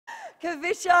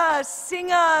Kavisha,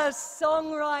 singer,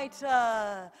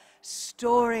 songwriter,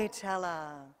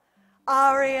 storyteller,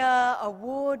 ARIA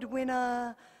award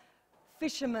winner,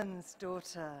 fisherman's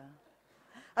daughter.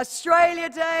 Australia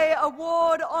Day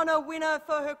Award honour winner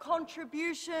for her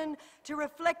contribution to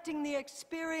reflecting the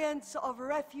experience of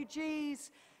refugees,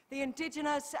 the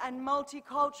Indigenous and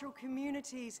multicultural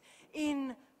communities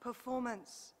in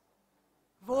performance.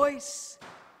 Voice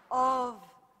of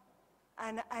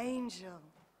an angel.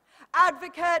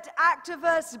 Advocate,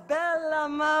 activist, Bella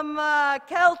Mama,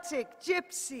 Celtic,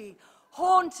 Gypsy,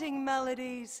 haunting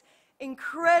melodies,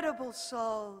 incredible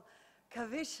soul,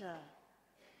 Kavisha,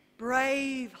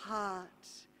 brave heart.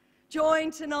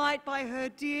 Joined tonight by her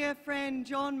dear friend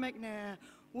John McNair.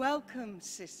 Welcome,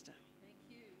 sister. Thank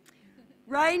you.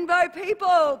 Rainbow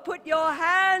people, put your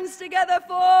hands together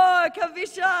for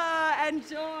Kavisha and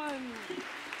John.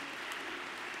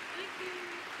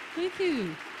 Thank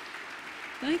you.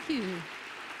 Thank you.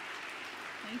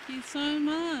 Thank you so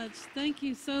much. Thank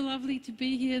you. So lovely to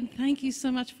be here, and thank you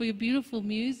so much for your beautiful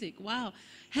music. Wow.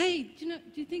 Hey, do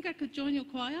you think I could join your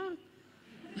choir?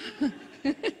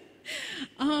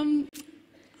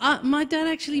 My dad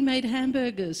actually made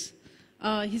hamburgers.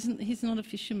 He's not a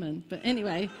fisherman, but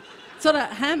anyway, sort of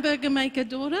hamburger maker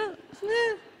daughter.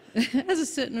 Has a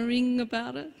certain ring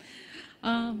about it.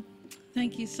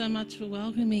 Thank you so much for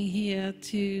welcoming me here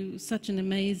to such an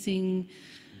amazing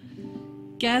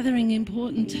gathering,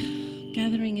 important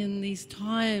gathering in these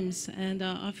times, and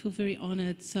I feel very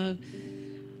honoured. So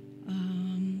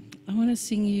I want to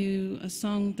sing you a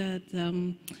song that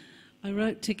I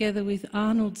wrote together with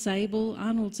Arnold Zabel.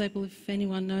 Arnold Zabel, if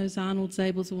anyone knows, Arnold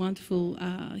Zabel's a wonderful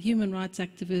human rights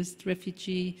activist,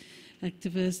 refugee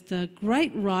activist, a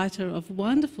great writer of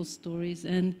wonderful stories,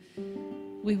 and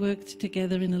we worked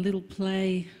together in a little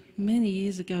play many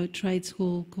years ago at trade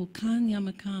school called Khan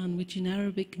Yamakan, which in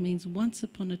Arabic means once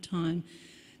upon a time,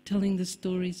 telling the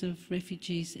stories of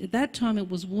refugees. At that time it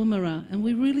was Woomera, and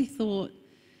we really thought,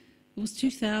 it was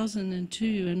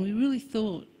 2002, and we really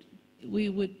thought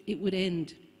it would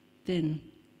end then.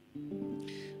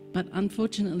 But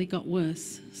unfortunately got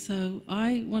worse. So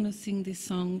I want to sing this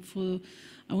song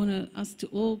I want us to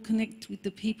all connect with the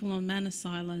people on Manus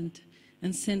Island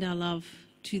and send our love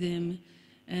to them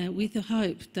with the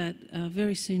hope that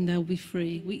very soon they'll be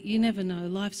free. You never know,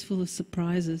 life's full of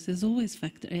surprises. There's always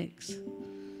Factor X.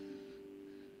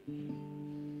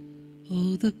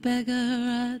 Oh, the beggar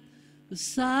at the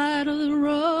side of the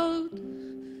road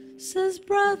says,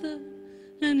 brother,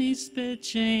 I need spare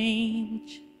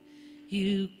change.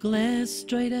 You glare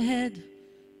straight ahead,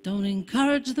 don't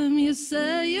encourage them, you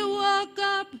say. You walk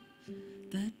up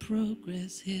that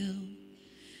progress hill.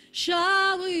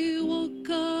 Shall we walk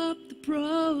up the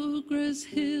progress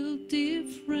hill, dear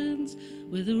friends,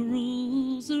 where the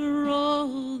rules are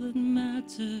all that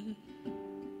matter?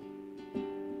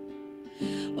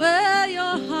 Where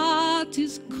your heart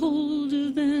is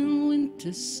colder than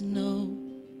winter snow.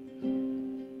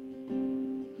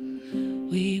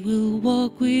 We will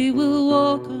walk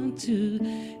on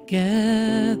together.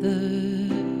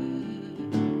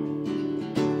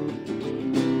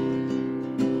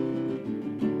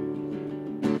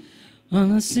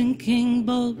 On a sinking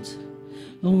boat,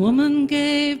 a woman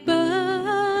gave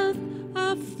birth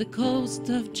off the coast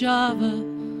of Java,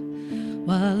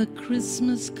 while a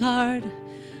Christmas card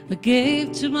I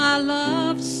gave to my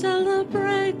love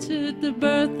celebrated the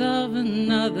birth of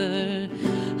another.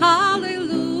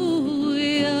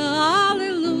 Hallelujah,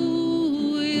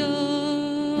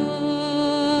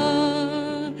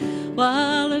 hallelujah.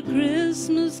 While a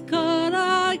Christmas card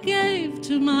I gave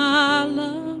to my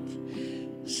love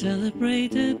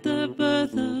celebrated the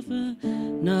birth of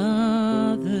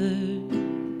another.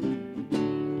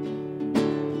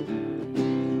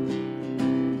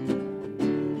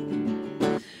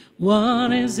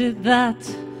 What is it that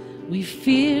we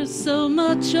fear so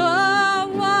much? Oh,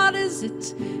 what is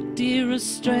it, dear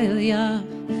Australia?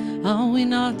 Are we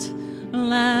not a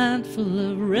land full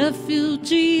of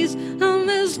refugees? And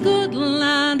this good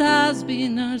land has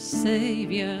been our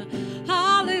saviour.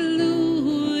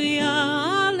 Hallelujah,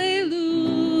 hallelujah.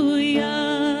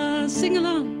 Sing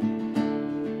along.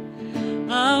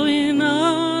 Are we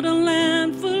not a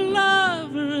land full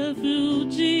of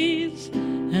refugees?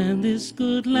 And this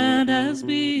good land has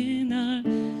been our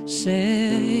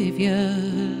saviour.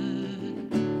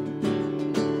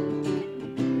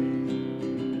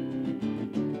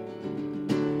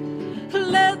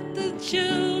 Let the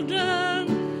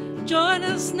children join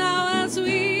us now as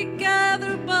we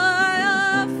gather by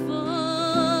a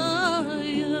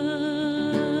fire.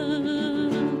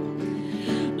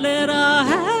 Let our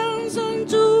hands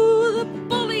undo the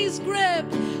bully's grip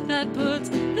that puts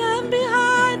them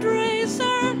behind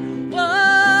razor wire.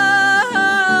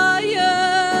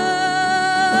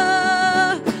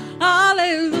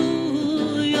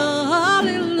 Hallelujah,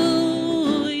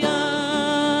 hallelujah,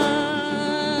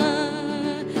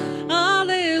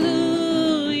 hallelujah,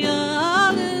 hallelujah,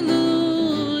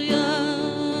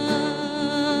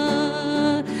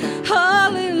 hallelujah,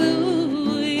 hallelujah,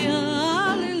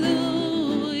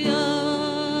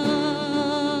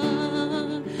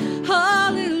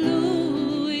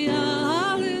 hallelujah,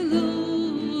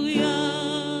 hallelujah.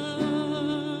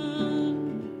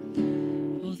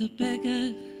 Oh, the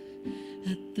beggar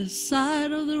at the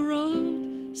side of the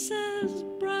road says,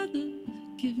 brother,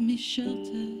 give me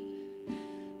shelter.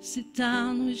 Sit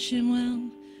down, wish him well,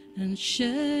 and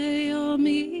share your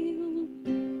meal.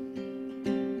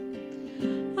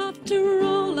 After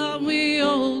all, aren't we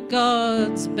all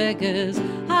God's beggars?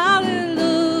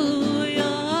 Hallelujah,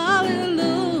 hallelujah,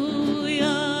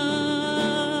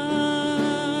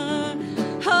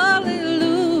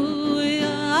 hallelujah,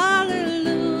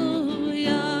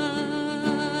 hallelujah.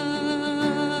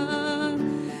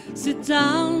 Sit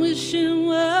down, wish him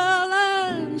well,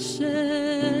 and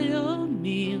share your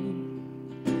meal.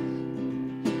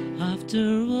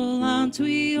 After all, aren't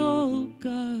we all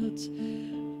God's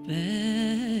beggars?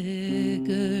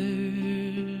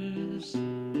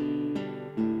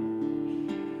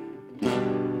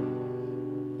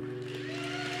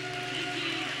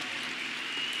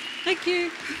 Thank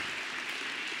you.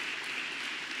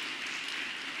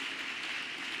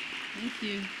 Thank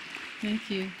you. Thank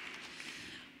you.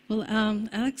 Well,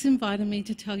 Alex invited me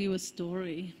to tell you a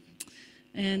story.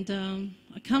 And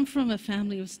I come from a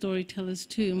family of storytellers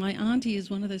too. My auntie is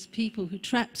one of those people who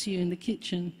traps you in the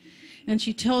kitchen and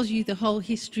she tells you the whole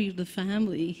history of the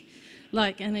family.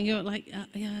 And then you're like, yeah,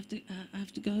 I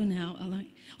have to go now. I'm like,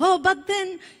 oh, but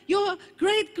then your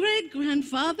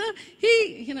great-great-grandfather,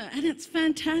 and it's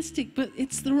fantastic, but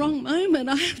it's the wrong moment.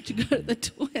 I have to go to the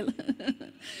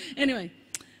toilet. Anyway,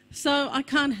 so I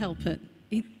can't help it.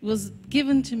 It was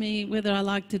given to me whether I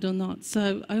liked it or not.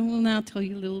 So I will now tell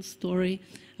you a little story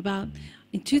about,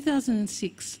 in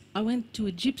 2006, I went to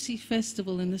a gypsy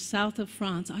festival in the south of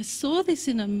France. I saw this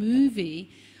in a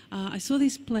movie. I saw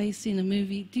this place in a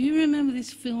movie. Do you remember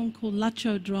this film called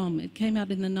L'Achodrome? It came out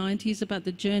in the 90s about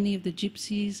the journey of the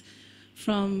gypsies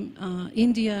from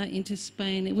India into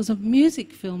Spain. It was a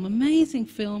music film, amazing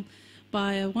film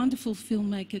by a wonderful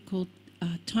filmmaker called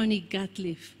Tony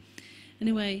Gatliff.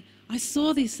 Anyway, I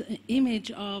saw this image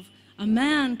of a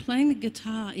man playing the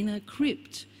guitar in a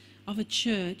crypt of a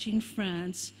church in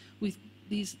France with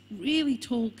these really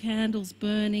tall candles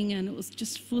burning, and it was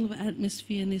just full of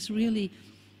atmosphere, and this really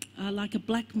like a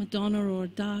black Madonna or a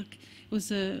dark.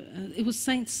 It was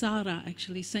Saint Sarah,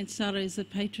 actually. Saint Sarah is the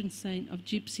patron saint of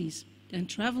gypsies and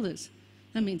travellers.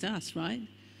 That means us, right?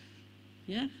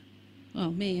 Yeah?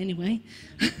 Well, me anyway.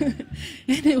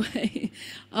 Anyway,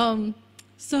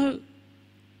 so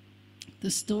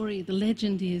the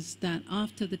legend is that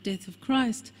after the death of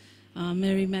Christ,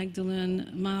 Mary Magdalene,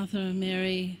 Martha and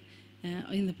Mary,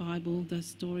 in the Bible, those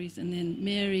stories, and then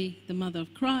Mary, the mother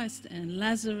of Christ, and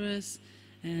Lazarus,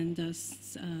 and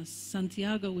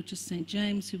Santiago, which is St.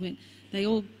 James, who went, they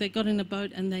got in a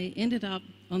boat and they ended up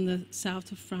on the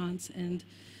south of France. And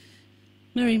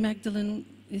Mary Magdalene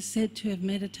is said to have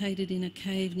meditated in a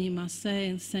cave near Marseille,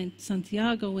 and St.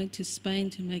 Santiago went to Spain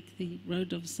to make the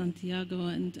Road of Santiago,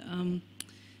 and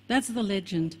that's the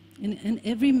legend. And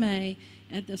every May,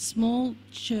 at a small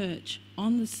church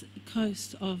on the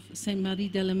coast of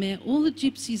Saint-Marie-de-la-Mer, all the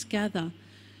gypsies gather.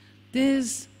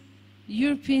 There's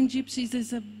European gypsies,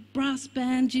 there's a brass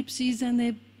band gypsies, and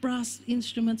their brass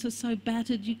instruments are so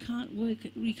battered you can't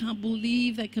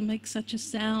believe they can make such a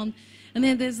sound. And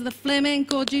then there's the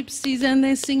flamenco gypsies, and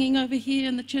they're singing over here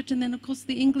in the church, and then of course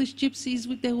the English gypsies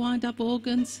with their wind-up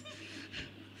organs.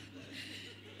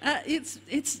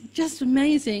 It's just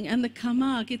amazing. And the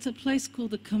Camargue, it's a place called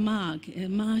the Camargue, a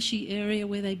marshy area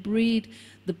where they breed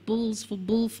the bulls for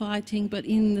bullfighting. But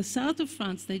in the south of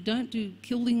France, they don't do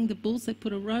killing the bulls. They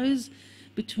put a rose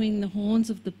between the horns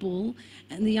of the bull,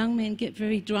 and the young men get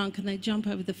very drunk and they jump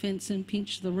over the fence and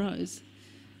pinch the rose.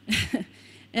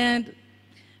 And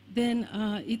then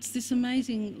it's this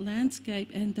amazing landscape.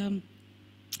 And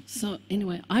so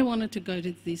anyway, I wanted to go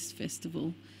to this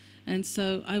festival. And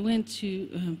so I went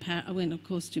of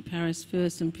course, to Paris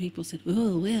first, and people said,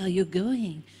 oh, where are you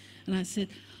going? And I said,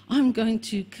 I'm going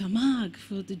to Camargue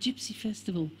for the Gypsy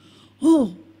Festival.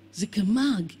 Oh, the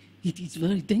Camargue, it is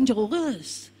very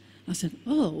dangerous. I said,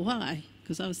 oh, why?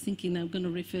 Because I was thinking they were going to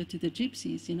refer to the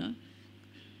gypsies, you know.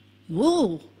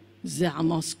 Oh, there are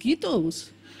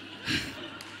mosquitoes.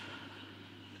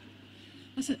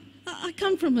 I said, I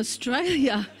come from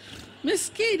Australia.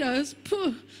 Mosquitoes,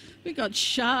 pooh. We got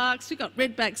sharks, we got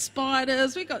redback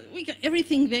spiders, we got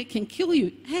everything there can kill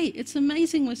you. Hey, it's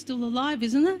amazing we're still alive,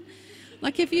 isn't it?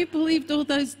 Like if you believed all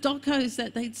those docos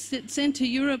that they'd sent to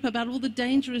Europe about all the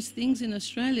dangerous things in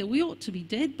Australia, we ought to be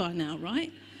dead by now,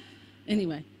 right?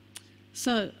 Anyway,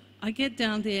 so I get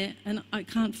down there and I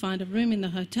can't find a room in the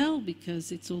hotel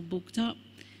because it's all booked up.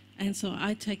 And so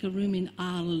I take a room in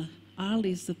Arles. Arles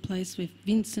is the place where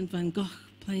Vincent van Gogh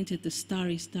painted the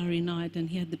Starry, Starry Night, and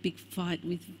he had the big fight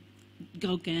with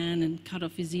Gauguin and cut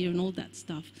off his ear and all that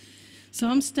stuff. So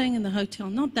I'm staying in the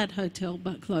hotel, not that hotel,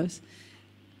 but close.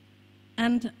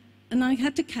 And I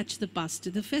had to catch the bus to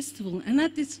the festival. And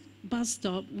at this bus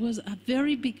stop was a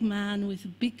very big man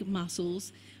with big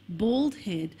muscles, bald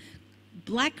head,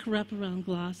 black wraparound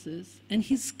glasses, and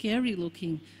he's scary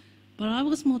looking. But I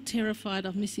was more terrified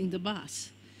of missing the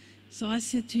bus. So I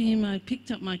said to him, I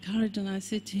picked up my courage and I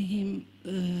said to him,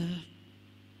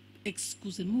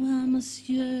 excusez-moi,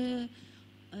 monsieur,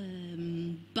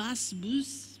 bus,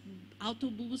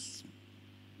 autobus,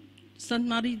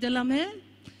 Sainte-Marie de la Mer?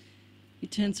 He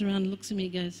turns around and looks at me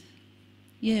and goes,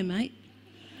 yeah, mate.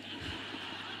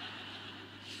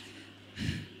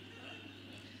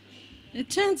 It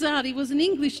turns out he was an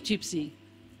English gypsy.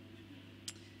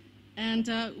 And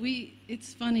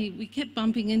it's funny, we kept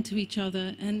bumping into each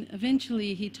other, and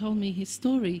eventually he told me his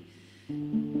story.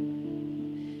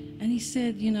 And he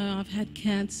said, you know, I've had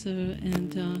cancer,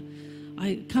 and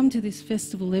I come to this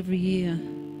festival every year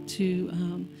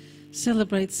to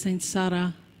celebrate Saint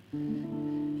Sarah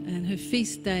and her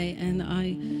feast day, and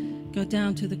I go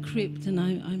down to the crypt and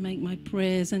I make my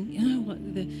prayers. And you know what,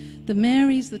 the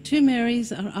Marys, the two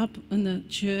Marys are up in the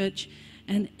church,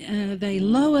 and they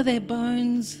lower their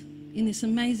bones in this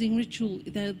amazing ritual.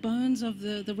 The bones of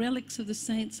the relics of the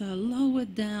saints are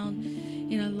lowered down,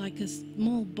 you know, like a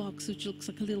small box which looks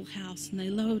like a little house, and they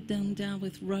lower them down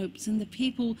with ropes, and the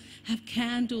people have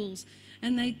candles,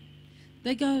 and they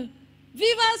go,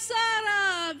 Viva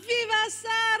Sara! Viva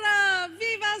Sara!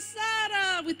 Viva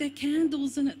Sara! With their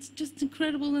candles, and it's just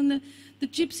incredible. And the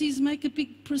gypsies make a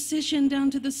big procession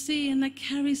down to the sea, and they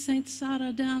carry Saint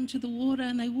Sarah down to the water,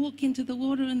 and they walk into the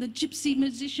water, and the gypsy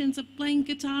musicians are playing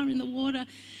guitar in the water.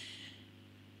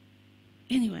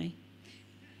 Anyway,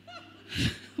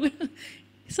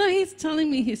 so he's telling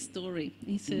me his story.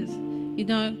 He says, you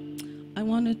know, I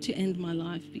wanted to end my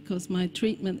life because my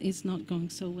treatment is not going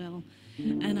so well.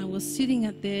 And I was sitting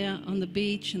out there on the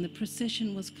beach, and the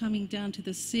procession was coming down to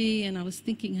the sea, and I was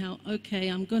thinking how, okay,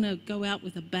 I'm going to go out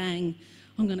with a bang.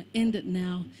 I'm going to end it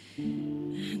now.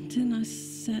 And then I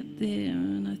sat there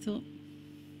and I thought,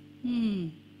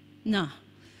 nah.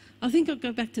 I think I'll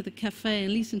go back to the cafe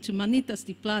and listen to Manitas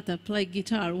de Plata play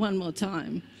guitar one more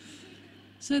time.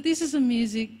 So this is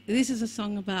a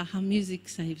song about how music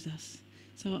saves us.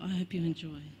 So I hope you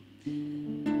enjoy.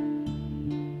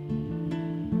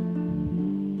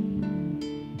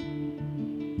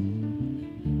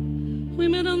 We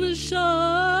met on the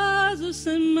shores of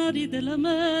Sainte-Marie de la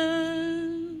Mer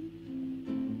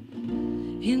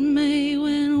in May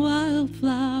when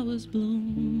wildflowers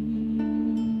bloom.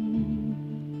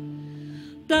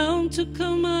 Down to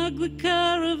Camargue the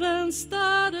caravan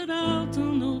started out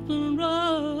on open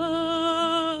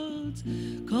roads,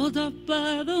 called up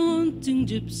by the haunting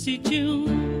gypsy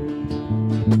tune.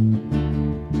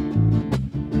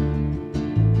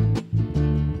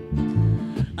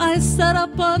 I sat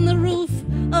up on the roof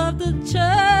of the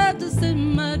church de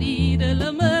Sainte-Marie de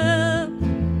la Mer,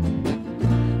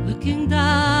 looking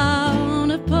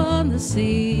down upon the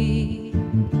sea.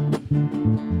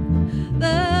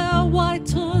 There are white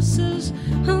horses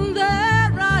and their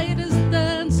riders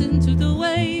dancing to the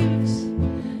waves,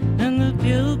 and the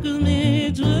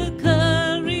pilgrimage will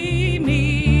carry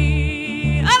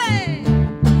me. Allez!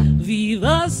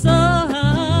 Viva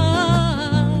Sara!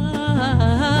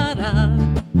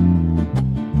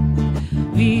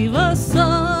 Viva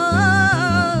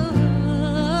Sara,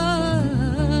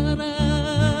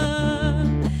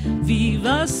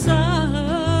 Viva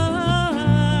Sara,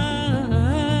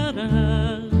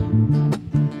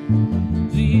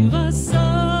 Viva Sara.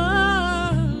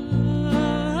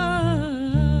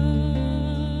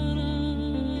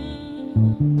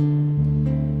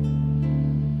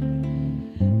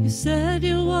 You said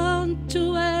you want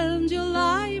to end your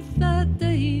life that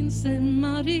day in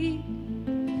Sainte-Marie.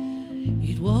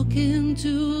 You'd walk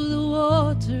into the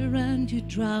water and you'd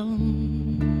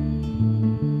drown,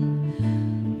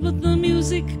 but the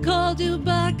music called you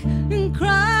back and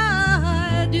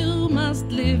cried, you must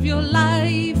live your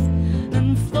life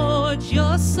and forge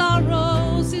your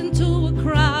sorrows into a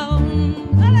crown.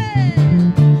 Allez!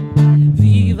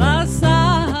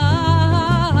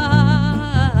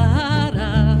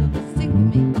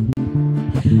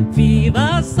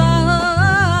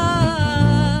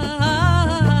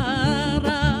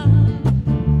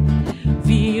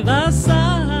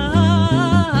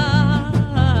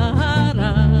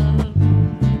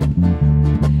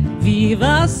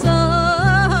 Viva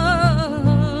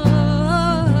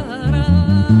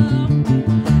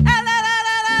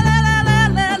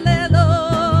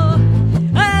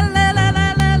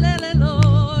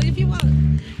if you want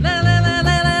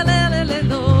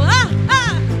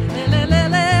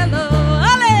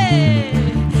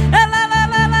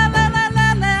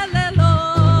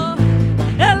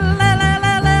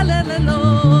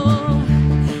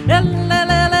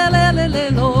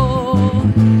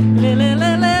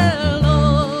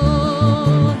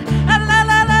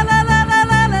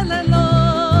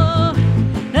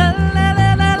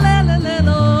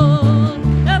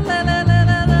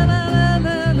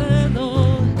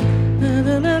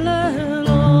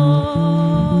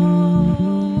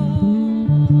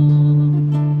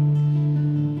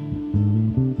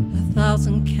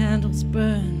candles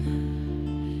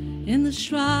burn in the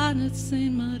shrine at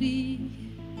Saint Marie.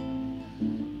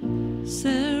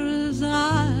 Sarah's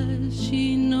eyes,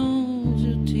 she knows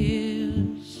your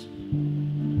tears.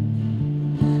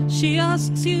 She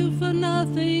asks you for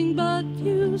nothing, but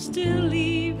you still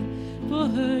leave for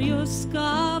her your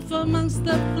scarf amongst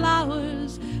the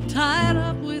flowers, tied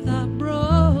up with our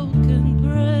broken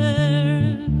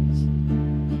prayers.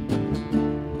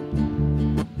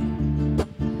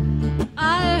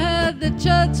 I heard the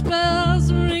church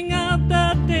bells ring out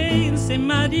that day in Saint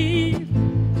Marie.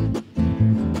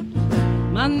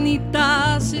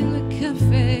 Manitas in the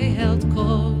cafe held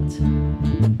court.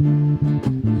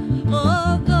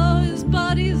 Although his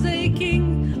body's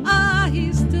aching,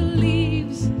 he still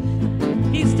leaves.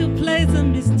 He still plays a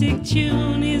mystic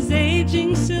tune his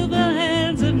aging silver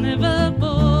hands have never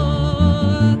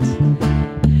bought.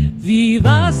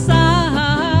 Viva Sara,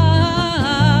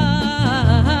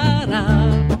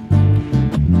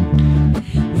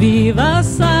 Viva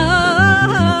Sara,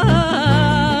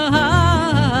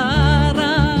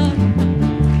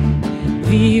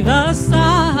 Viva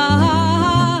Sara,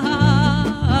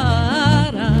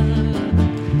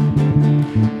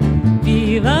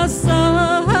 Viva Sara.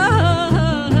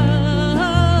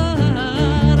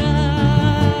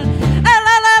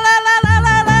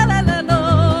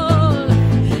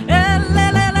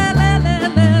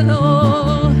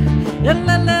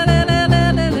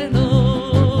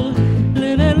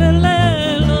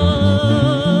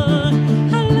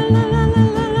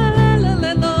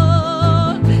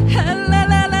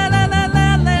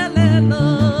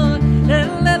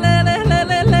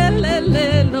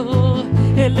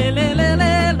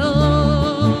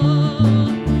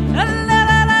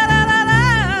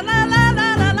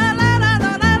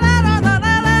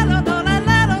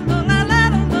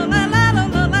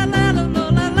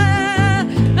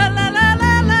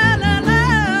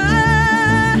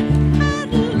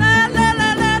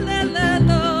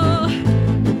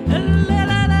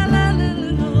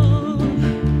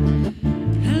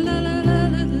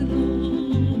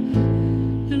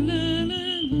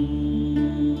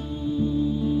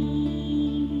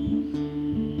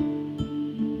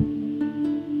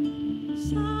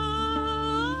 Sara.